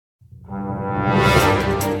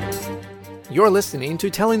You're listening to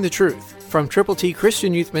Telling the Truth from Triple T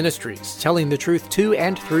Christian Youth Ministries, telling the truth to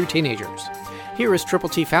and through teenagers. Here is Triple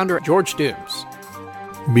T founder George Dooms.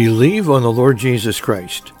 Believe on the Lord Jesus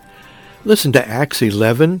Christ. Listen to Acts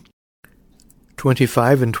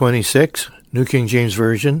 11:25 and 26, New King James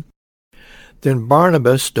Version. Then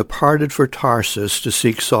Barnabas departed for Tarsus to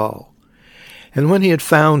seek Saul. And when he had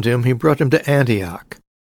found him, he brought him to Antioch.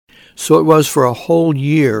 So it was for a whole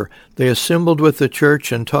year they assembled with the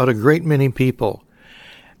church and taught a great many people.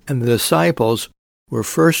 And the disciples were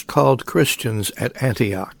first called Christians at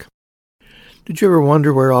Antioch. Did you ever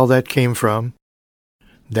wonder where all that came from?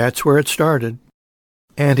 That's where it started.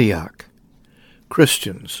 Antioch.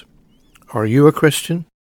 Christians. Are you a Christian?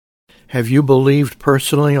 Have you believed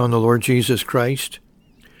personally on the Lord Jesus Christ?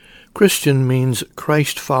 Christian means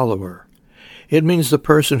Christ follower. It means the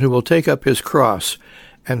person who will take up his cross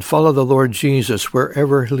and follow the Lord Jesus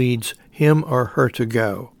wherever he leads him or her to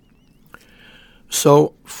go.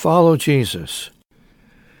 So follow Jesus.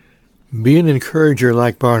 Be an encourager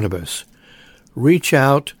like Barnabas. Reach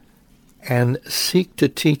out and seek to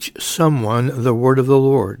teach someone the word of the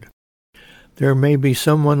Lord. There may be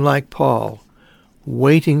someone like Paul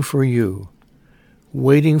waiting for you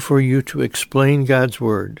to explain God's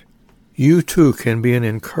word. You too can be an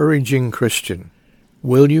encouraging Christian.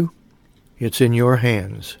 Will you? It's in your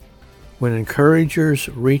hands. When encouragers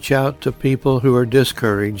reach out to people who are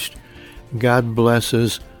discouraged, God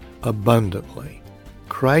blesses abundantly.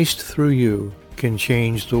 Christ through you can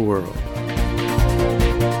change the world.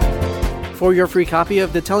 For your free copy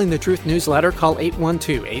of the Telling the Truth newsletter, call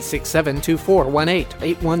 812-867-2418,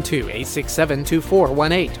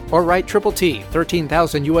 812-867-2418, or write Triple T,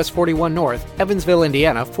 13,000 U.S. 41 North, Evansville,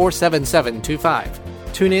 Indiana, 47725.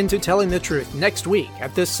 Tune in to Telling the Truth next week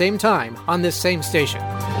at this same time on this same station.